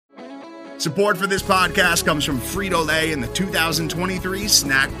Support for this podcast comes from Frito-Lay and the 2023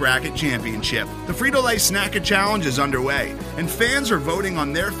 Snack Bracket Championship. The Frito-Lay Snack-It Challenge is underway, and fans are voting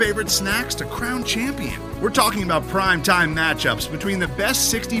on their favorite snacks to crown champion. We're talking about prime-time matchups between the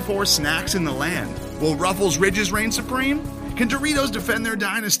best 64 snacks in the land. Will Ruffles Ridges reign supreme? Can Doritos defend their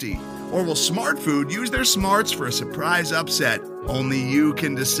dynasty? Or will Smart Food use their smarts for a surprise upset? Only you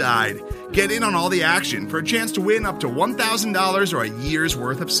can decide. Get in on all the action for a chance to win up to $1,000 or a year's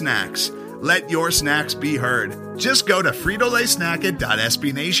worth of snacks. Let your snacks be heard. Just go to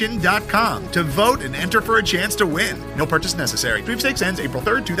fritolaysnackit.sbnation.com to vote and enter for a chance to win. No purchase necessary. Sweepstakes ends April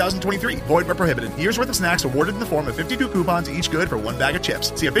 3rd, 2023. Void where prohibited. Year's worth of snacks awarded in the form of 52 coupons, each good for one bag of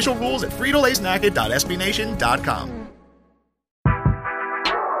chips. See official rules at fritolaysnackit.sbnation.com.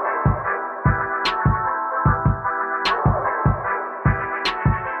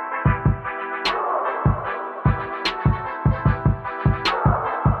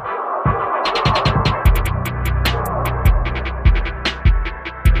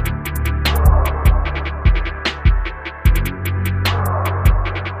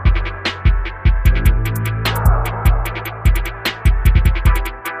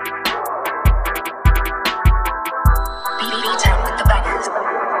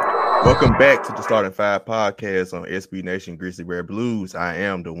 Welcome back to the Starting Five podcast on SB Nation Grizzly Bear Blues. I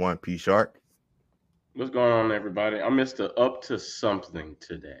am the one P Shark. What's going on, everybody? I'm Mr. Up to Something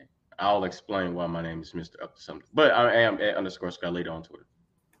today. I'll explain why my name is Mr. Up to Something, but I am at _ later on Twitter.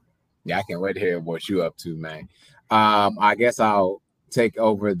 Yeah, I can't wait to hear what you up to, man. I guess I'll take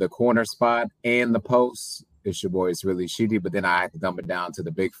over the corner spot and the post. It's your boy, it's really shitty, but then I have to dump it down to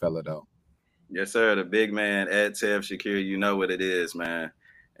the big fella though. Yes, sir. The big man at Tev Shakir. You know what it is, man.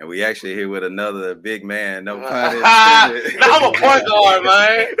 And we actually here with another big man. No pun intended. I'm a point guard,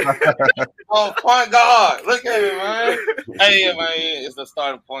 man. I'm a point guard. Look at me, man. Hey, man, it's the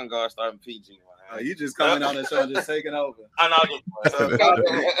starting point guard, starting PG, man. You just coming on the show and just taking over. I know.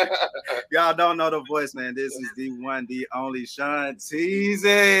 Y'all don't know the voice, man. This is the one, the only Sean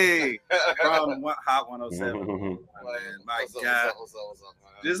Teasy from Hot 107. Man, my God. What's up, man?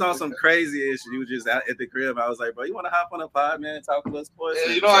 Just on some crazy issue. You just out at the crib. I was like, bro, you want to hop on a pod, man? Talk a little sports.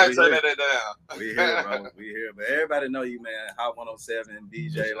 Yeah, you know I ain't turning that down. We here, bro. We here. But everybody know you, man. Hot 107,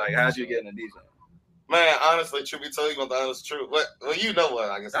 DJ. Like, how's you getting a DJ? Man, honestly, truth be told, you want the honest truth. Well, you know what?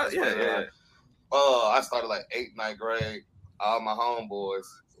 I guess Yeah. I started like 8th, 9th grade. All my homeboys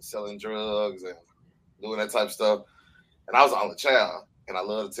selling drugs and doing that type of stuff. And I was the only child, and I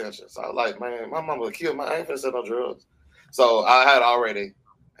loved attention. So I was like, man, my mama would kill me. I ain't finna sell no drugs. So I had already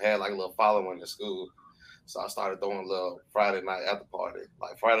had like a little following in school. So I started throwing a little Friday night after party,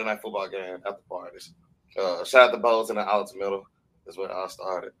 like Friday night football game after parties. Shout out to Bowles in the Alta Middle. That's where I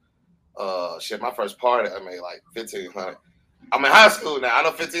started. My first party, I made like $1,500. I'm in high school now. I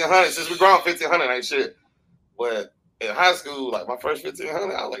know $1,500. Since we grown, $1,500 ain't shit. But in high school, like my first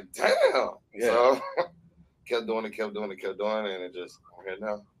 $1,500, I was like, damn. Yeah. So kept doing it, and it just, I'm here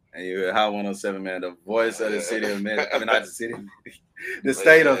now. And you're at Hot 107, man, the voice of the city of Memphis. I mean, not the city, the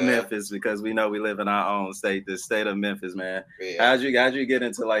state of Memphis, because we know we live in our own state, the state of Memphis, man. Yeah. How'd you get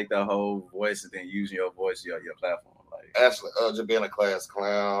into like the whole voice and then using your voice, your platform? Like, actually, just being a class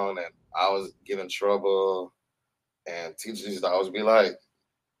clown, and I was getting in trouble. And teachers used to always be like,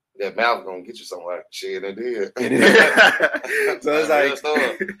 that mouth gonna get you somewhere. Shit, it did. So it's like,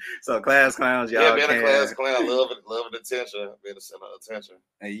 so class clowns, y'all. Yeah, being a class clown, loving attention, being a center of attention.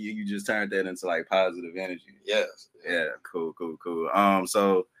 And you just turned that into like positive energy. Yes. Yeah, cool.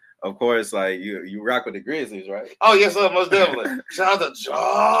 So of course, like you rock with the Grizzlies, right? Oh yes, sir, most definitely. Shout out to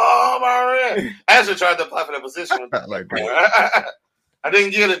Ja Morant. I actually tried to apply for that position. I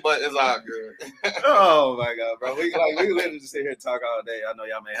didn't get it, but it's all good. Oh my God, bro. We literally just sit here and talk all day. I know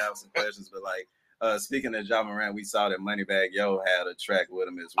y'all may have some questions, but like speaking of Ja Morant, we saw that Moneybagg Yo had a track with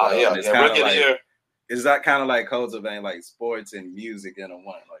him as well. Oh, yeah, and it's we'll get it here. Is that kind of like cultivating like sports and music in a one?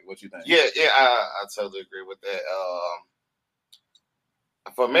 Like, what you think? Yeah, I totally agree with that.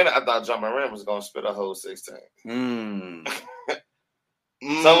 For a minute, I thought Ja Morant was gonna spit a whole 16.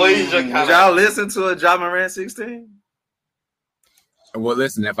 So was y'all listen to a Ja Morant 16? Well,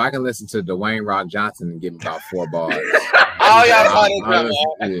 listen, if I can listen to Dwayne Rock Johnson and give me about 4 bars. Oh, yeah.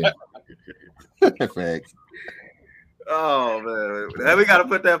 Facts. Oh, man. We got to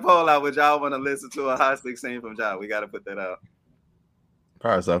put that poll out. Would y'all want to listen to a hot 16 from Ja? We got to put that out.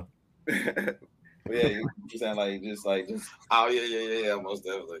 Probably so. Yeah, you sound like just. Oh, yeah. Most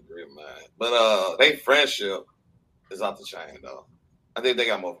definitely agree with mine. But they friendship is off the chain, though. I think they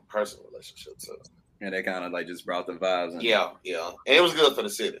got more of a personal relationship, too. And they kind of like just brought the vibes in. Yeah. And it was good for the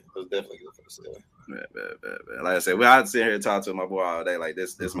city. It was definitely good for the city. Like I said, I sit here and talk to my boy all day. Like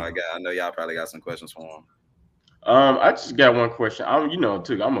this my guy. I know y'all probably got some questions for him. I just got one question. I'm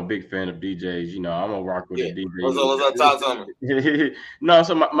a big fan of DJs. I'm gonna rock with the DJ. What's up? Talk to me. No,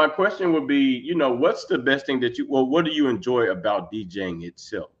 so my question would be, what's the best thing what do you enjoy about DJing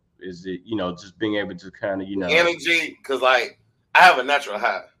itself? Is it, just being able to kind of, energy? Because like I have a natural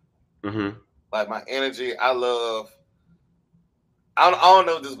high. Mm-hmm. Like my energy, I love. I don't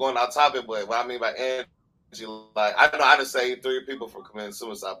know if this is going off topic, but what I mean by energy, like I know I just saved 3 people from committing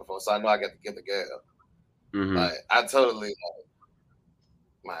suicide before, so I know I got to get the gas. Mm-hmm. Like I totally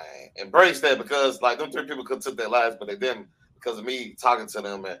embrace that because like them 3 people could have took their lives, but they didn't because of me talking to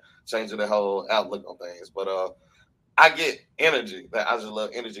them and changing their whole outlook on things. But I get energy. That I just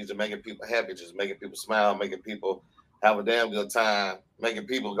love energy, just making people happy, just making people smile, making people have a damn good time, making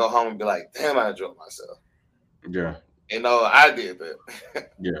people go home and be like, damn, I enjoyed myself. Yeah. I did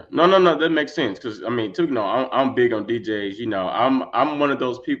that. Yeah. No, that makes sense. Because I'm big on DJs. I'm one of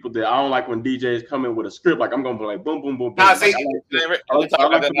those people that I don't like when DJs come in with a script. Like I'm gonna be like boom, boom, boom, boom. Nah, see, we talk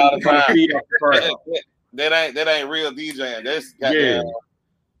about that all the time. That ain't real DJing. That's goddamn.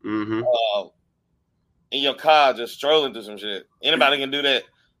 Mm-hmm. In your car, just strolling through some shit. Anybody can do that.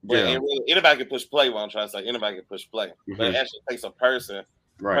 But anybody can push play. What I'm trying to say, anybody can push play. Mm-hmm. But it actually takes a person,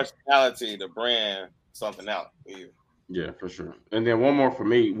 personality to brand something out for you. Yeah, for sure. And then one more for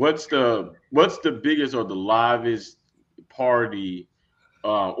me. What's the biggest or the livest party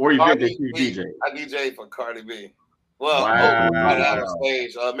or event that you DJ? I DJ for Cardi B. Well, right out on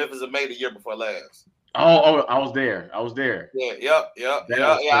stage. Memphis made the year before last. Oh, I was there. Yeah, yep.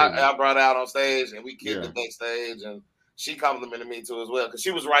 I brought her out on stage and we kicked the backstage and she complimented me too as well because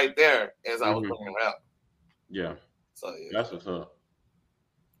she was right there as I was bringing her out. Yeah. So that's what's up.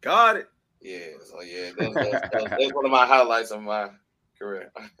 Got it. Yeah. So that's one of my highlights of my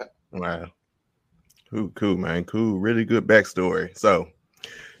career. Wow. Cool, man. Cool. Really good backstory. So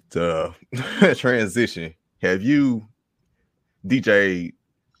to transition, have you DJ'd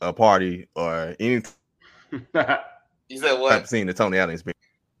a party or any? You said what? I've seen the Tony Allen experience.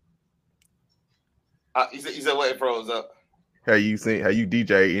 You said what? It froze up. Have you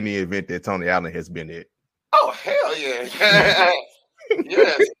DJ any event that Tony Allen has been at? Oh hell yeah!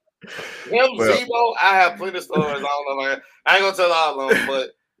 Yes. Him, Zebo, I have plenty of stories. I don't know, man. I ain't gonna tell all of them, but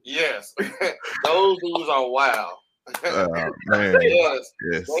yes, those dudes are wild. Man. Yes.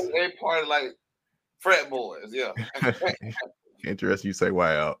 They party like frat boys. Yeah. Interesting you say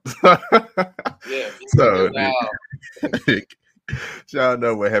wow. Yeah. So y'all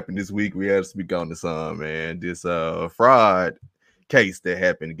know what happened this week. We had to speak on this man. This fraud case that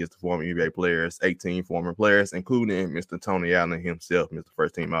happened against the former NBA players, 18 former players, including Mr. Tony Allen himself, Mr.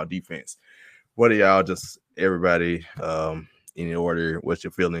 First Team All Defense. What are y'all, just everybody in order, what's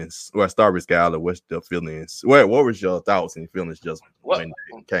your feelings? Well, start with Skyler. What's the feelings? What was your thoughts and feelings just when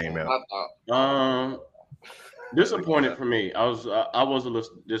it came out? Disappointed for me. I was a little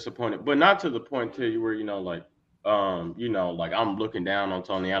disappointed, but not to the point to you where like I'm looking down on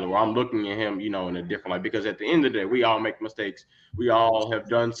Tony Allen, or I'm looking at him, in a different light. Because at the end of the day, we all make mistakes. We all have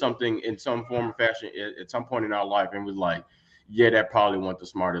done something in some form or fashion at some point in our life, and we're like, yeah, that probably wasn't the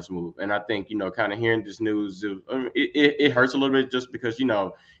smartest move. And I think kind of hearing this news, it hurts a little bit just because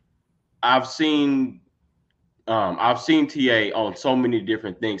I've seen TA on so many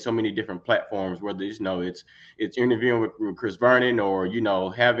different things, so many different platforms, whether it's interviewing with Chris Vernon or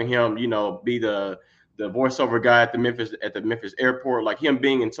having him be the voiceover guy at the Memphis airport, like him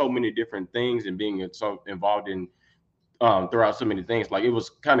being in so many different things and being so involved in throughout so many things. Like it was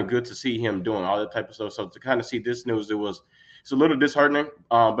kind of good to see him doing all that type of stuff. So to kind of see this news, it's a little disheartening.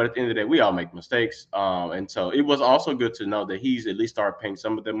 But at the end of the day, we all make mistakes. And so it was also good to know that he's at least started paying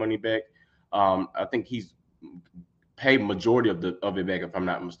some of that money back. I think he's paid majority of it back, if I'm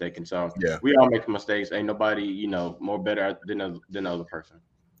not mistaken. So we all make mistakes. Ain't nobody, more better than the other person.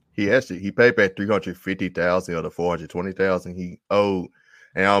 He paid back $350,000 of the $420,000 he owed,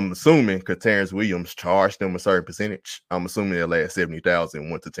 and I'm assuming because Terrence Williams charged him a certain percentage, I'm assuming the last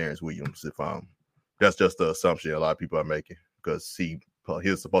 $70,000 went to Terrence Williams. If that's just the assumption a lot of people are making, because he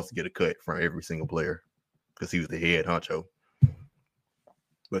was supposed to get a cut from every single player because he was the head honcho.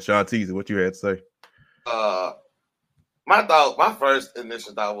 But Sean Teasy, what you had to say? My first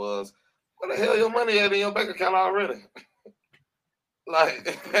initial thought was, what the hell your money at in your bank account already? Like,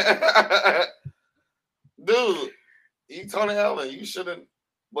 dude, you Tony Allen, you shouldn't.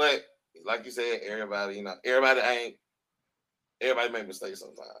 But like you said, everybody make mistakes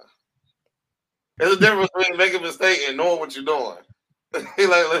sometimes. There's a difference between making a mistake and knowing what you're doing. Like,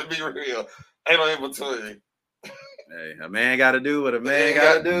 let's be real. Ain't no in between. Hey, a man got to do what a man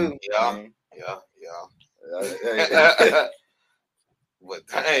got to do. Yeah. y'all. But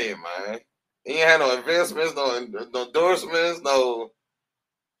dang, man. He ain't had no investments, no endorsements, no,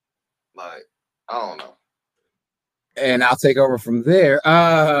 like, I don't know. And I'll take over from there.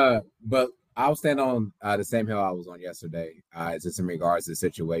 But I'll stand on the same hill I was on yesterday. Just in regards to the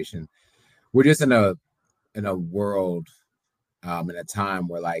situation. We're just in a world, in a time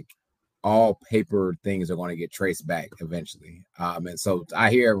where like all paper things are going to get traced back eventually. And so I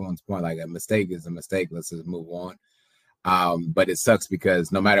hear everyone's point, like a mistake is a mistake. Let's just move on. But it sucks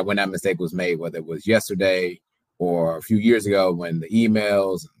because no matter when that mistake was made, whether it was yesterday or a few years ago when the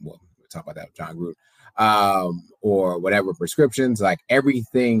emails, well, we'll talk about that with John Gruden, or whatever prescriptions, like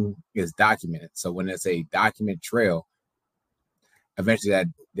everything is documented. So when it's a document trail, eventually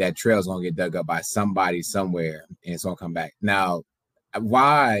that trail is going to get dug up by somebody somewhere and it's going to come back. Now,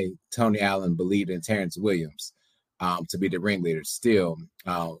 why Tony Allen believed in Terrence Williams to be the ringleader still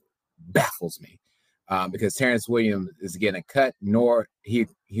baffles me. Because Terrence Williams is getting a cut, nor he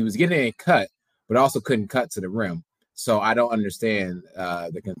was getting a cut, but also couldn't cut to the rim. So I don't understand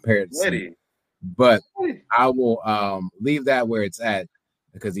the comparison. But I will leave that where it's at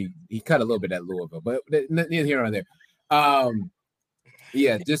because he cut a little bit at Louisville, but neither here nor there.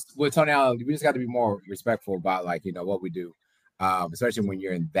 Yeah, just with Tony Allen, we just got to be more respectful about like what we do, especially when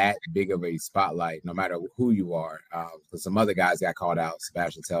you're in that big of a spotlight, no matter who you are. Because some other guys got called out,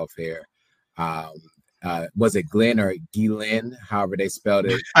 Sebastian Telfair. Was it Glenn or Glenn, however they spelled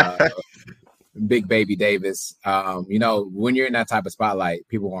it? Big Baby Davis. When you're in that type of spotlight,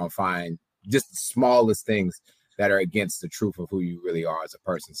 people want to find just the smallest things that are against the truth of who you really are as a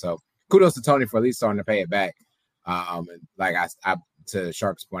person. So kudos to Tony for at least starting to pay it back. And like I to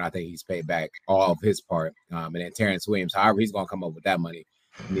Sharp's point, I think he's paid back all of his part. And then Terrence Williams, however he's going to come up with that money,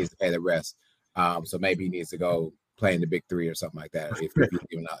 he needs to pay the rest. So maybe he needs to go play in the Big Three or something like that, if he's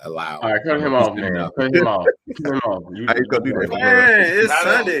even allowed. All right, cut him off, man. Cut him off. I ain't gonna do that. Man, it's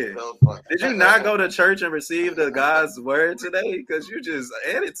Sunday. Did you not go to church and receive the God's word today? Because you just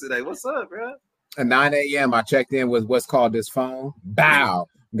added today. What's up, bro? At 9 a.m., I checked in with what's called this phone. Bow.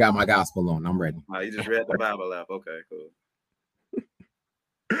 Got my gospel on. I'm ready. Oh, you just read the Bible app. Okay, cool.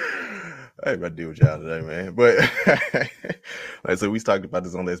 I ain't about to deal with y'all today, man. But like so we talked about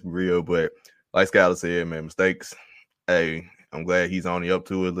this on Let's Be Real, but like Skylar said, man, mistakes. Hey, I'm glad he's on the up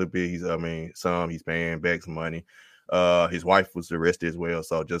to it a little bit. He's paying back some money. His wife was arrested as well.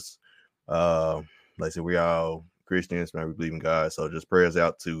 So just like I said, we all Christians, man, we believe in God. So just prayers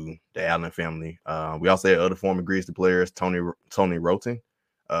out to the Allen family. We also had other former Grizzly players, Tony Roten,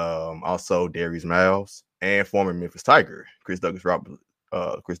 also Darius Miles, and former Memphis Tiger, Chris Douglas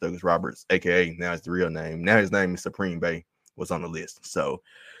Roberts, aka now it's the real name. Now his name is Supreme Bay, was on the list. So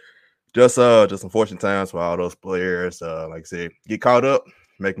just unfortunate times for all those players. Like I said, get caught up,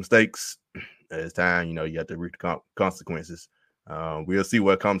 make mistakes. It's time, you have to reap the consequences. We'll see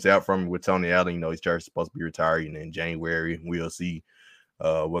what comes out from with Tony Allen. His jersey is supposed to be retiring in January. We'll see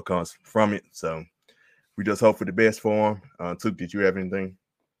what comes from it. So we just hope for the best for him. Took, did you have anything?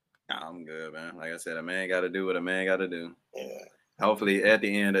 Nah, I'm good, man. Like I said, a man got to do what a man got to do. Yeah. Hopefully, at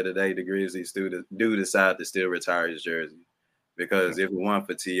the end of the day, the Grizzlies do decide to still retire his jersey. Because if it weren't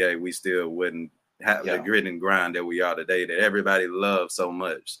for TA, we still wouldn't have the grit and grind that we are today, that everybody loves so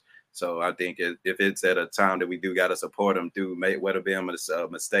much. So I think if it's at a time that we do got to support him through what have been a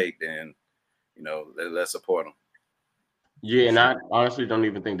mistake, then, let's support him. Yeah, and I honestly don't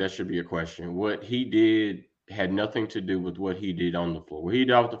even think that should be a question. What he did had nothing to do with what he did on the floor. What he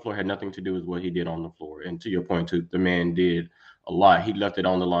did off the floor had nothing to do with what he did on the floor. And to your point, too, the man did a lot. He left it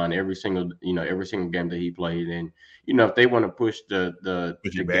on the line every single game that he played. And if they want to push the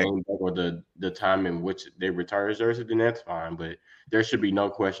game back or the time in which they retire his jersey, then that's fine. But there should be no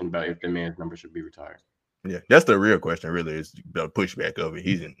question about if the man's number should be retired. Yeah, that's the real question. Really, is the pushback of it.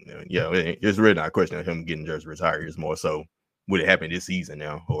 It's really not a question of him getting jersey retired. It's more so would it happen this season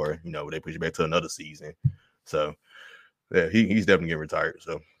now, or would they push it back to another season? So yeah, he's definitely getting retired.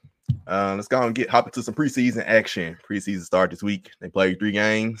 So. Let's go and hop into some preseason action. Preseason started this week. They played 3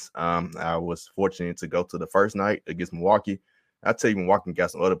 games. I was fortunate to go to the first night against Milwaukee. I tell you, Milwaukee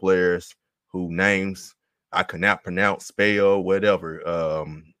got some other players who names I could not pronounce, spell, whatever.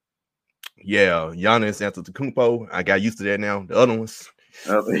 Giannis Antetokounmpo. I got used to that now. The other ones.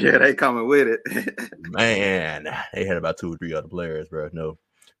 Oh, yeah, they coming with it. Man, they had about 2 or 3 other players, bro. No.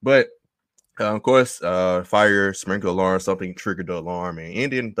 But of course, fire, sprinkle alarm, something triggered the alarm and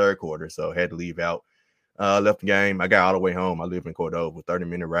ended in the third quarter. So had to leave out. Left the game. I got all the way home. I live in Cordova,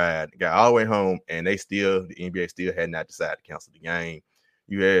 30-minute ride. Got all the way home, and the NBA still had not decided to cancel the game.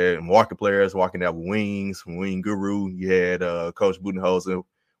 You had Milwaukee players walking out with wings from Wing Guru. You had Coach Budenholzer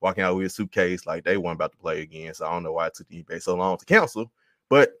walking out with a suitcase like they weren't about to play again. So I don't know why it took the eBay so long to cancel,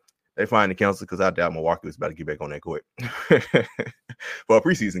 but they finally canceled because I doubt Milwaukee was about to get back on that court for a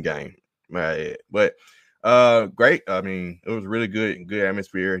preseason game. But great. I mean, it was really good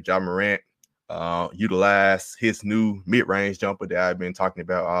atmosphere. Ja Morant utilized his new mid-range jumper that I've been talking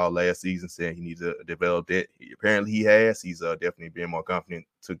about all last season, saying he needs to develop that. Apparently he has. He's definitely been more confident,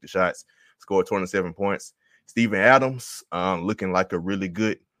 took the shots, scored 27 points. Steven Adams looking like a really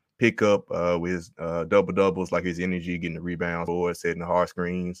good pickup with his double-doubles, like his energy, getting the rebounds, forward, setting the hard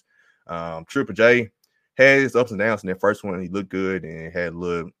screens. Triple J had his ups and downs in that first one. He looked good and had a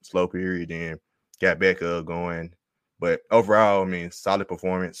little slow period and got back going. But overall, I mean, solid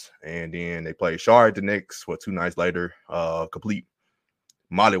performance. And then they played Charlotte the next, 2 nights later, complete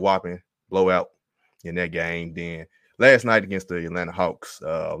molly-whopping blowout in that game. Then last night against the Atlanta Hawks,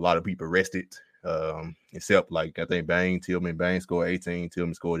 a lot of people rested, except like I think Tillman scored 18,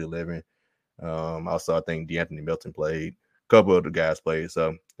 Tillman scored 11. Also, I think DeAnthony Melton played. A couple of the guys played.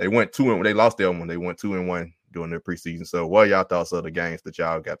 So they went 2-1. They lost that one. They went 2-1 during their preseason. So what are y'all thoughts of the games that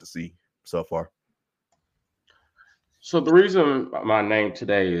y'all got to see so far? So the reason my name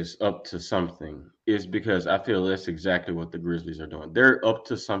today is up to something is because I feel that's exactly what the Grizzlies are doing. They're up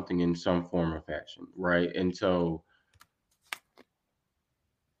to something in some form or fashion, right? And so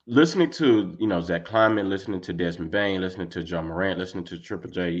listening to, Zach Kleiman, listening to Desmond Bane, listening to Ja Morant, listening to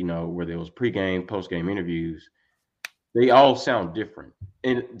Triple J, where there was pregame, postgame interviews, they all sound different.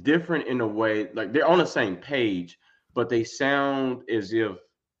 And different in a way, like they're on the same page, but they sound as if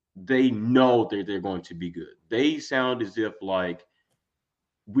they know that they're going to be good. They sound as if like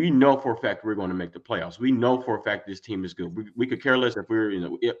we know for a fact we're going to make the playoffs. We know for a fact this team is good. We could care less if we're in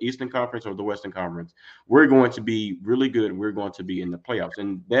the Eastern Conference or the Western Conference. We're going to be really good. We're going to be in the playoffs,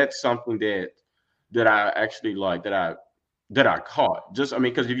 and that's something that I actually like. That I caught.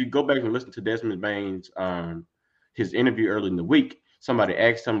 Because if you go back and listen to Desmond Bane's his interview early in the week, somebody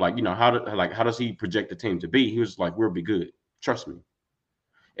asked him how does he project the team to be? He was like, "We'll be good. Trust me."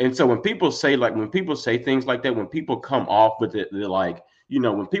 And so when people say things like that, when people come off with it, they're like,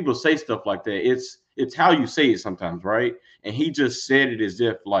 when people say stuff like that, it's how you say it sometimes, right? And he just said it as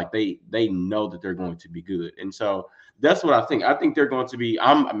if like they know that they're going to be good. And so that's what I think. I think they're going to be.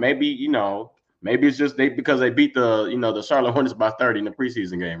 Maybe it's just because they beat the Charlotte Hornets by 30 in the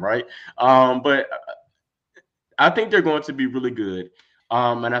preseason game, right? But I think they're going to be really good.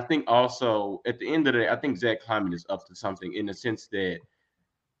 And I think also at the end of the day, I think Zach Kleiman is up to something in the sense that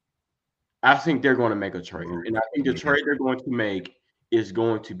I think they're going to make a trade, and I think the trade they're going to make is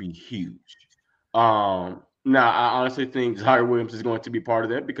going to be huge. Now, I honestly think Zaire Williams is going to be part of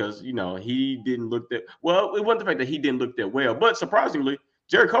that because he didn't look that well. It wasn't the fact that he didn't look that well, but surprisingly,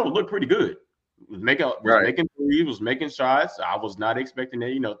 Jared Cole looked pretty good. Making threes, was making shots. I was not expecting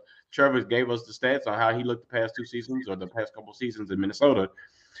that. Trevor gave us the stats on how he looked the past 2 seasons or the past couple seasons in Minnesota.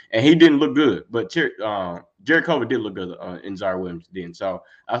 And he didn't look good, but Jared Cole did look good and Zaire Williams didn't. So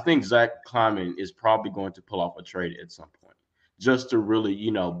I think Zach Kleiman is probably going to pull off a trade at some point just to really,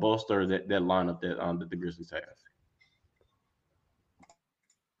 bolster that lineup that the Grizzlies have.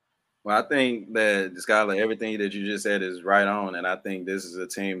 Well, I think that, Skylar, everything that you just said is right on. And I think this is a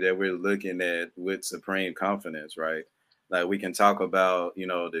team that we're looking at with supreme confidence, right? Like we can talk about,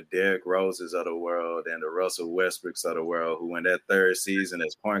 the Derrick Roses of the world and the Russell Westbrooks of the world, who in that 3rd season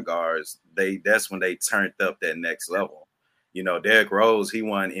as point guards, that's when they turned up that next level. Derrick Rose, he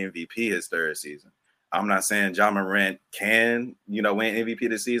won MVP his 3rd season. I'm not saying Ja Morant can, win MVP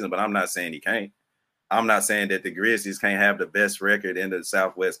this season, but I'm not saying he can't. I'm not saying that the Grizzlies can't have the best record in the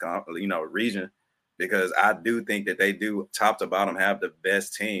Southwest, region, because I do think that they do top to bottom have the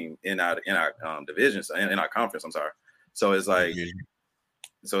best team in our division, in our conference. I'm sorry. So it's like,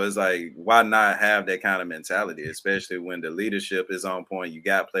 why not have that kind of mentality, especially when the leadership is on point? You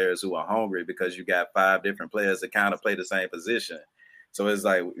got players who are hungry because you got 5 different players that kind of play the same position. So it's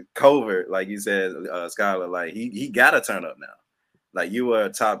like Covert, like you said, Skylar, like he got to turn up now. Like you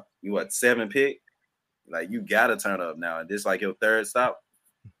were 7 pick, like you got to turn up now. And this like your 3rd stop,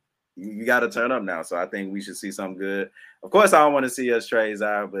 you got to turn up now. So I think we should see something good. Of course, I don't want to see us trade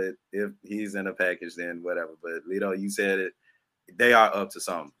Zaire, but if he's in a package, then whatever. But Lito, you said it. They are up to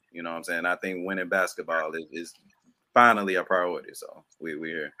something. You know what I'm saying? I think winning basketball is finally a priority. So we're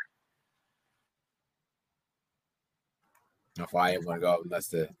here. If I didn't want to go, unless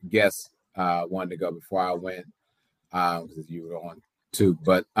the guest wanted to go before I went, because you were on too.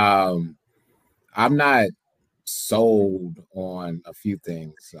 But I'm not sold on a few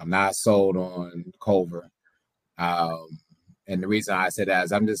things. I'm not sold on Culver. And the reason I said that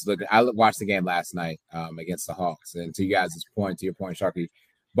is I'm just looking. I watched the game last night against the Hawks, and to your point, Sharky,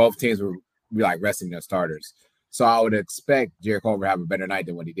 both teams were like resting their starters. So I would expect Jarrett Culver to have a better night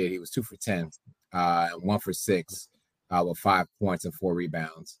than what he did. He was 2 for 10, 1 for 6, with 5 points and 4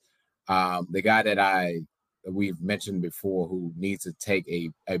 rebounds. The guy that we've mentioned before who needs to take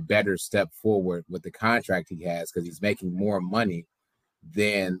a better step forward with the contract he has because he's making more money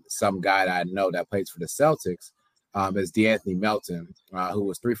than some guy that I know that plays for the Celtics is DeAnthony Melton, who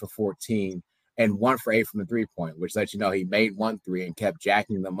was 3 for 14 and 1 for 8 from the 3-point, which lets you know he made 1 3 and kept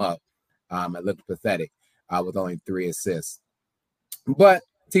jacking them up. It looked pathetic with only 3 assists. But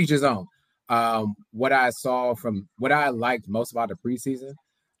teach his own. What I liked most about the preseason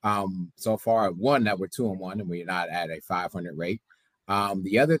so far, one, that we're 2-1 and we're not at a 500 rate.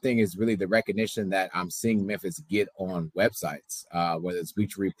 The other thing is really the recognition that I'm seeing Memphis get on websites, whether it's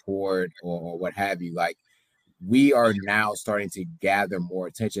Bleacher Report or what have you. Like, we are now starting to gather more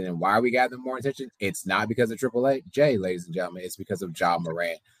attention. And why are we gathering more attention? It's not because of Triple J, ladies and gentlemen. It's because of Ja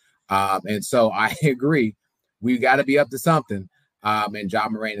Morant. And so I agree. We got to be up to something. And Ja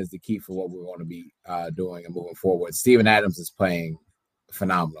Morant is the key for what we're going to be doing and moving forward. Steven Adams is playing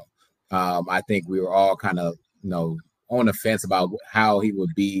phenomenal. I think we were all kind of, on the fence about how he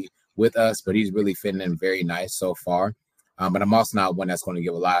would be with us, but he's really fitting in very nice so far. But I'm also not one that's going to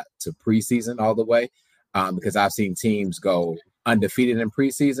give a lot to preseason all the way because I've seen teams go undefeated in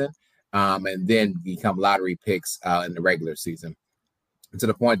preseason and then become lottery picks in the regular season. To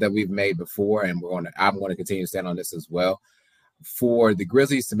the point that we've made before, and I'm going to continue to stand on this as well. For the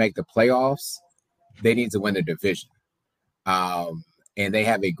Grizzlies to make the playoffs, they need to win the division. And they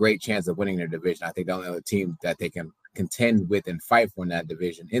have a great chance of winning their division. I think the only other team that they can contend with and fight for in the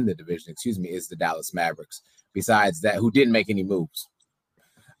division, is the Dallas Mavericks. Besides that, who didn't make any moves.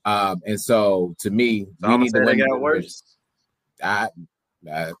 And so, to me, we need to win. They got worse.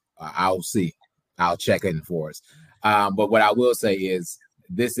 I'll see. I'll check in for us. But what I will say is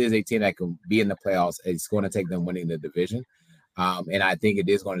this is a team that can be in the playoffs. It's going to take them winning the division. And I think it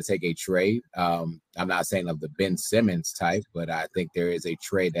is going to take a trade. I'm not saying of the Ben Simmons type, but I think there is a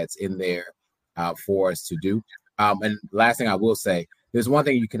trade that's in there for us to do. And last thing I will say, there's one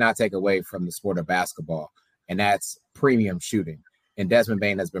thing you cannot take away from the sport of basketball, and that's premium shooting. And Desmond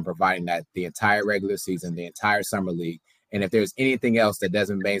Bane has been providing that the entire regular season, the entire summer league. And if there's anything else that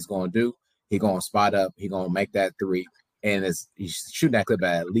Desmond Bane's going to do, he's going to spot up. He's going to make that 3. And he's shooting that clip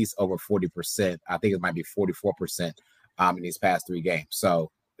at least over 40%. I think it might be 44% in these past 3 games.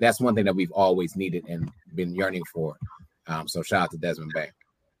 So that's one thing that we've always needed and been yearning for. So shout out to Desmond Bane.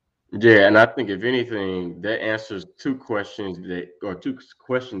 Yeah, and I think if anything, that answers 2 questions that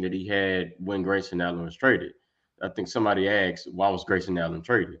he had when Grayson Allen was traded. I think somebody asked, why was Grayson Allen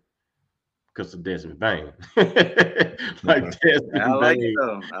traded? Because of Desmond Bane. I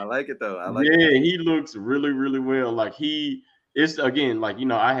like it though. He looks really, really well. Like it's again, like,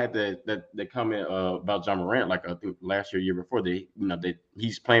 I had that comment about Ja Morant, like I think last year before, that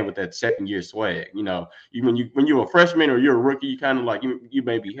he's playing with that second year swag. When you're a freshman or you're a rookie, you kind of like you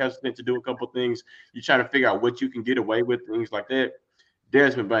may be hesitant to do a couple of things. You're trying to figure out what you can get away with, things like that.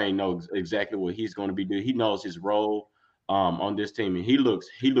 Desmond Bane knows exactly what he's going to be doing. He knows his role on this team, and he looks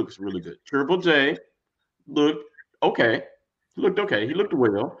really good. Triple J looked okay. He looked okay. He looked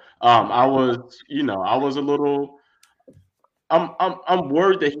well. I was a little. I'm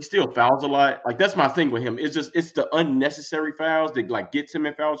worried that he still fouls a lot. Like, that's my thing with him. It's the unnecessary fouls that like gets him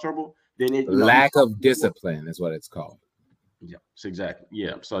in foul trouble. Then lack of discipline is what it's called. Yeah, exactly.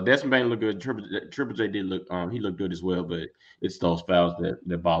 Yeah. So Desmond Bane looked good. Triple J did look. He looked good as well, but it's those fouls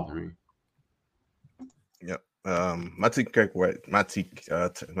that bother me. Yep. My key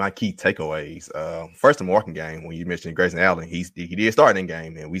takeaways. First, the Morgan game, when you mentioned Grayson Allen, he did start in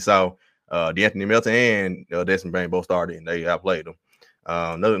game, and we saw DeAnthony Melton and Desmond Bane both started, and they outplayed them.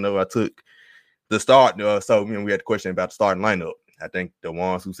 Another note I took the start. So we had the question about the starting lineup. I think the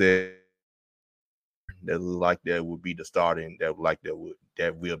ones who said that look like that would be the starting, that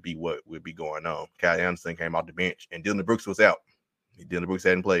will be what will be going on. Kyle Anderson came off the bench, and Dylan Brooks was out. Dylan Brooks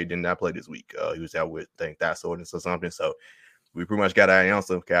did not play this week. He was out with, I think, thigh soreness or something. So we pretty much got our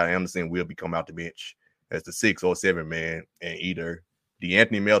answer. Kyle Anderson will be coming out the bench as the 6 or 7 man, and either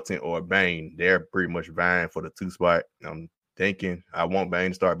DeAnthony Melton or Bane, they're pretty much vying for the 2 spot. I'm thinking I want Bane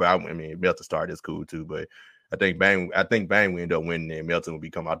to start, but Melton start is cool too. But I think Bane will end up winning, and Melton will be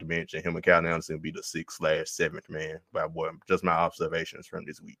coming out the bench, and him and Kyle Anderson will be the 6/7th man. But just my observations from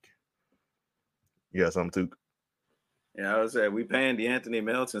this week. You got something too? Yeah, I would say we paying DeAnthony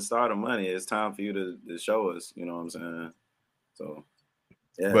Melton starter money. It's time for you to show us. You know what I'm saying? So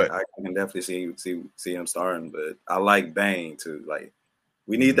yeah, but I can definitely see him starting. But I like Bane too. Like,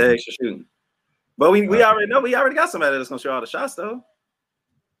 we need that extra shooting. But we already know we already got somebody that's gonna show all the shots though.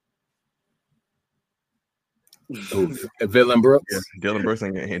 Dylan Brooks. Yeah,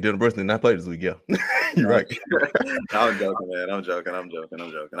 Dylan Brooks did not play this week. Yeah, you're right. I'm joking, man. I'm joking.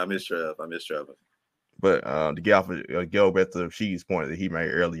 I miss Trevor. But to go back to Shee's point that he made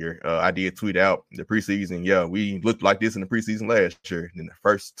earlier, I did tweet out the preseason. Yeah, we looked like this in the preseason last year. In the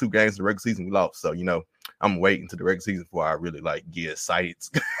first 2 games of the regular season, we lost. So, I'm waiting to the regular season before I really get excited.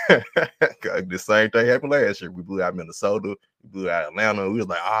 The same thing happened last year. We blew out Minnesota. We blew out Atlanta. We was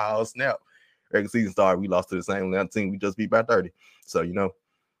like, oh, snap. Regular season started. We lost to the same Atlanta team we just beat by 30. So,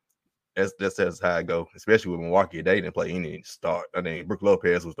 that's how I go, especially with Milwaukee. They didn't play any start. I think Brook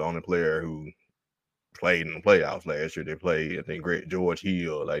Lopez was the only player who played in the playoffs last year. They played, I think, Great George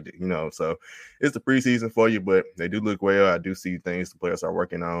Hill, so it's the preseason for you, but they do look well. I do see things the players are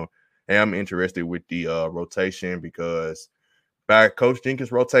working on. And I'm interested with the rotation because by Coach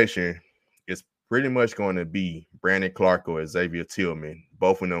Jenkins' rotation, it's pretty much going to be Brandon Clark or Xavier Tillman.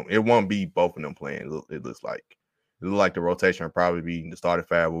 Both of them. It won't be both of them playing. It looks like. It looks like the rotation will probably be the starting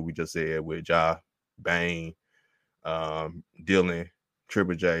 5, what we just said, with Ja, Bane, Dylan,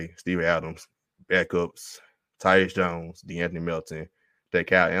 Triple J, Steve Adams, backups, Tyus Jones, DeAnthony Melton. That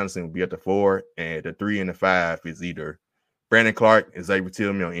Kyle Anderson will be at the 4, and the 3 and the 5 is either Brandon Clark and Xavier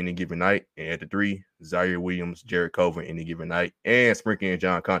Tillman on any given night, and at the 3, Zaire Williams, Jared Cover any given night, and sprinkling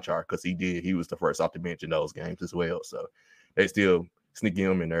John Conchar because he was the first off the bench in those games as well. So they still sneak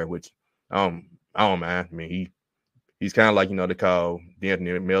him in there, which I don't mind. I mean, he's kind of like, they call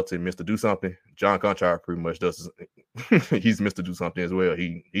DeAnthony Melton Mr. Do Something. John Conchar pretty much does. He's Mr. Do Something as well.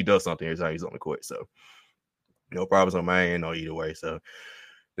 He does something every time he's on the court. So no problems on my end or either way. So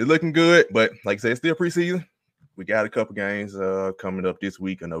it's looking good. But like I said, it's still preseason. We got a couple games coming up this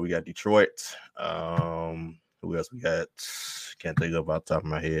week. I know we got Detroit. Who else we got? Can't think of off the top of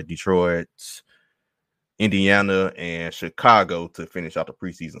my head. Detroit, Indiana, and Chicago to finish out the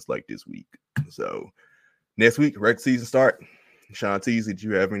preseason slate this week. So next week, regular season start. Sean Teasy, did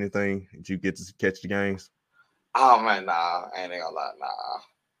you have anything? Did you get to catch the games? Oh man, nah, I ain't gonna lie,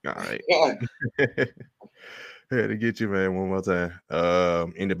 nah. All right. Had to get you, man, one more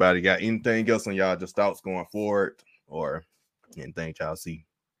time. Anybody got anything else on y'all just thoughts going forward or anything y'all see?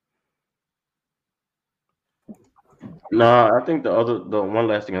 No, I think the one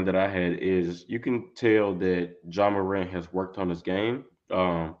last thing that I had is you can tell that John Morant has worked on his game.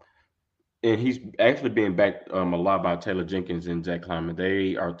 And he's actually being backed a lot by Taylor Jenkins and Zach Kleiman.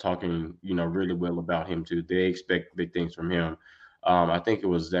 They are talking, really well about him too. They expect big things from him. I think it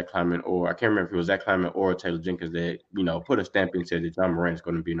was Zach Kleiman, or I can't remember if it was Zach Kleiman or Taylor Jenkins that, put a stamp and said that John Morant is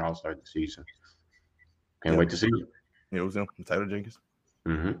going to be an all-star this season. Can't wait to see it. It was him, Taylor Jenkins.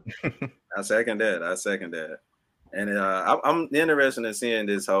 Mm-hmm. I second that. And I'm interested in seeing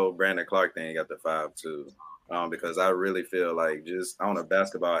this whole Brandon Clark thing at the 5 too, because I really feel like just on a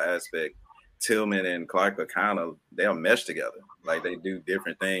basketball aspect, Tillman and Clark are they'll mesh together. Like they do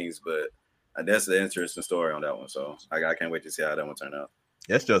different things, but that's the interesting story on that one. So I can't wait to see how that one turn out.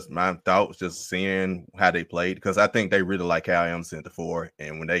 That's just my thoughts, just seeing how they played, because I think they really like Kyle Anderson at the 4.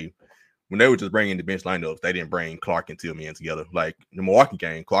 And when they were just bringing the bench lineups, they didn't bring Clark and Tillman in together. Like the Milwaukee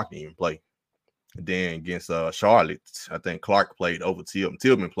game, Clark didn't even play. Then against Charlotte, I think Clark played over Tillman.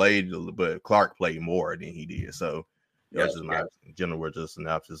 Tillman played, but Clark played more than he did. So that's just my general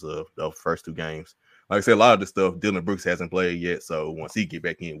synopsis of the first 2 games. Like I said, a lot of this stuff Dylan Brooks hasn't played yet. So once he get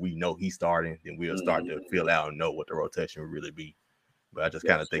back in, we know he's starting, then we'll start to fill out and know what the rotation will really be. But I just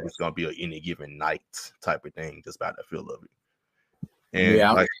kind of think it's going to be an any given night type of thing, just by the feel of it. And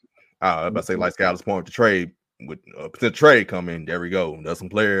like I was about to say, like Skyler's point, the trade with potential trade coming, there we go. There's some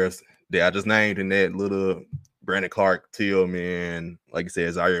players that I just named in that little Brandon Clark, Tillman, like I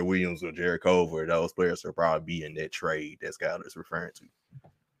said, Zaire Williams or Jared Cover. Those players will probably be in that trade that Skyler's referring to.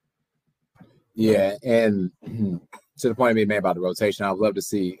 Yeah, and to the point being made about the rotation, I'd love to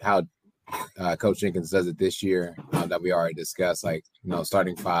see how Coach Jenkins does it this year that we already discussed, like,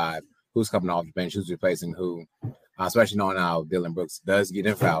 starting 5, who's coming off the bench, who's replacing who, especially knowing how Dylan Brooks does get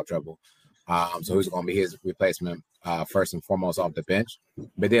in foul trouble. So who's going to be his replacement first and foremost off the bench?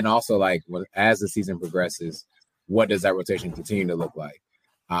 But then also, like, as the season progresses, what does that rotation continue to look like?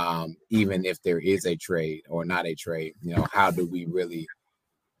 Even if there is a trade or not a trade, how do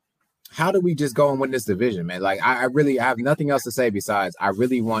we just go and win this division, man? Like, I have nothing else to say besides I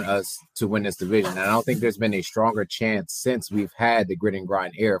really want us to win this division. And I don't think there's been a stronger chance since we've had the grit and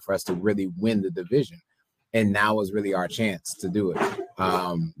grind era for us to really win the division. And now is really our chance to do it,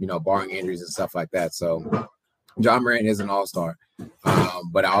 barring injuries and stuff like that. So John Morant is an all-star,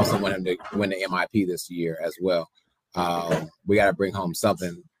 but I also want him to win the MIP this year as well. We got to bring home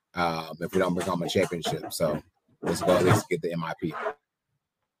something if we don't bring home a championship. So let's go at least get the MIP.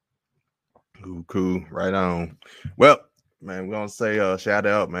 Cool. Right on. Well, man, we're gonna say shout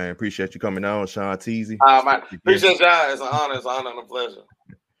out, man. Appreciate you coming on, Sean Teasy. Man, appreciate y'all. It's an honor and a pleasure.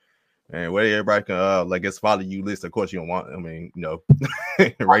 And where everybody can guess follow you list. Of course you don't want,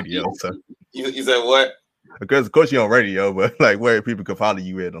 radio. So you said what? Because of course you're on radio, but like where people can follow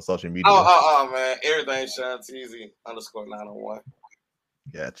you at on social media. Oh man, everything Sean Teasy _901.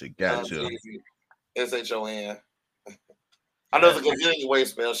 Gotcha. SHON. I know it's a Gazillion way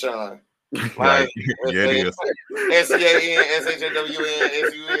spell Sean. Right. Yeah, it is. SCAN, I said SHON.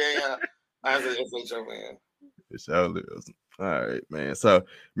 It sure is. All right, man. So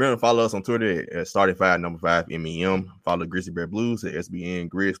remember to follow us on Twitter at Started5 Follow Grizzly Bear Blues at SBN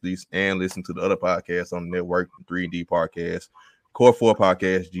Grizzlies, and listen to the other podcasts on the network: 3D Podcast, Core 4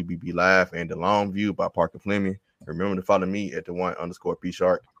 Podcast, GBB Live, and The Long View by Parker Fleming. Remember to follow me at @1_P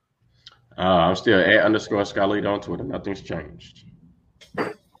Shark. I'm still at _Skylead on Twitter. Nothing's changed.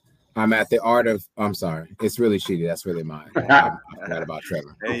 I'm at the art of. I'm sorry, it's really shitty. That's really mine. I forgot about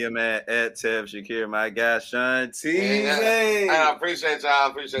Trevor. Hey, your man at Tev Shakir, my guy Sean T. I appreciate y'all.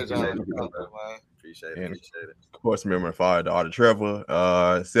 Appreciate it. Of course, remember to follow the art of Trevor.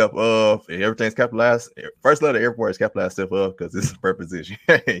 Self of everything's capitalized. First letter airport is capitalized self of because it's a preposition.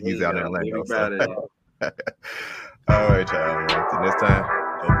 He's out in Orlando. So. All right, y'all. Until next time,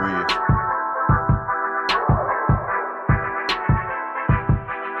 go Breeze.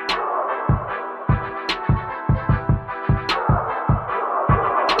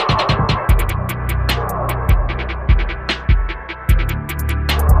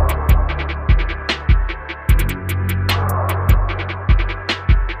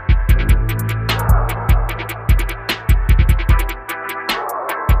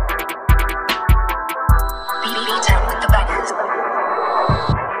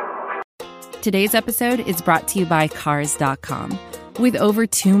 Today's episode is brought to you by Cars.com. With over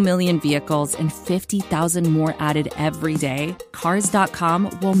 2 million vehicles and 50,000 more added every day,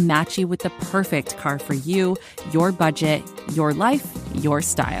 Cars.com will match you with the perfect car for you, your budget, your life, your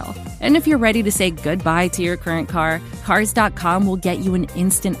style. And if you're ready to say goodbye to your current car, Cars.com will get you an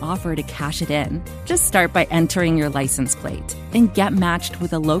instant offer to cash it in. Just start by entering your license plate and get matched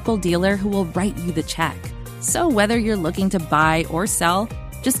with a local dealer who will write you the check. So whether you're looking to buy or sell,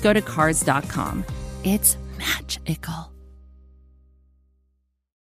 just go to Cars.com. It's magical.